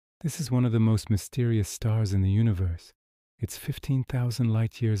This is one of the most mysterious stars in the universe. It's 15,000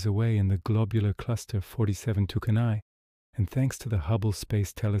 light-years away in the globular cluster 47 Tucanae, and thanks to the Hubble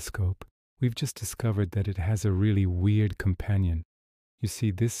Space Telescope, we've just discovered that it has a really weird companion. You see,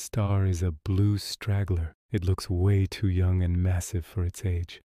 this star is a blue straggler. It looks way too young and massive for its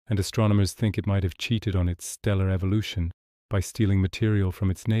age, and astronomers think it might have cheated on its stellar evolution by stealing material from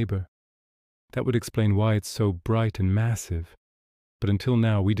its neighbor. That would explain why it's so bright and massive, but until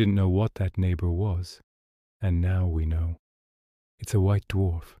now we didn't know what that neighbor was, and now we know. It's a white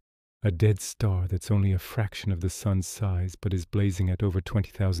dwarf, a dead star that's only a fraction of the sun's size but is blazing at over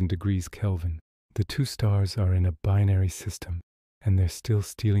 20,000 degrees Kelvin. The two stars are in a binary system, and they're still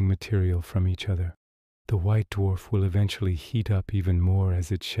stealing material from each other. The white dwarf will eventually heat up even more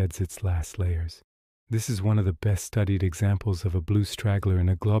as it sheds its last layers. This is one of the best studied examples of a blue straggler in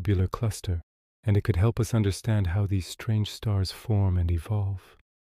a globular cluster, and it could help us understand how these strange stars form and evolve.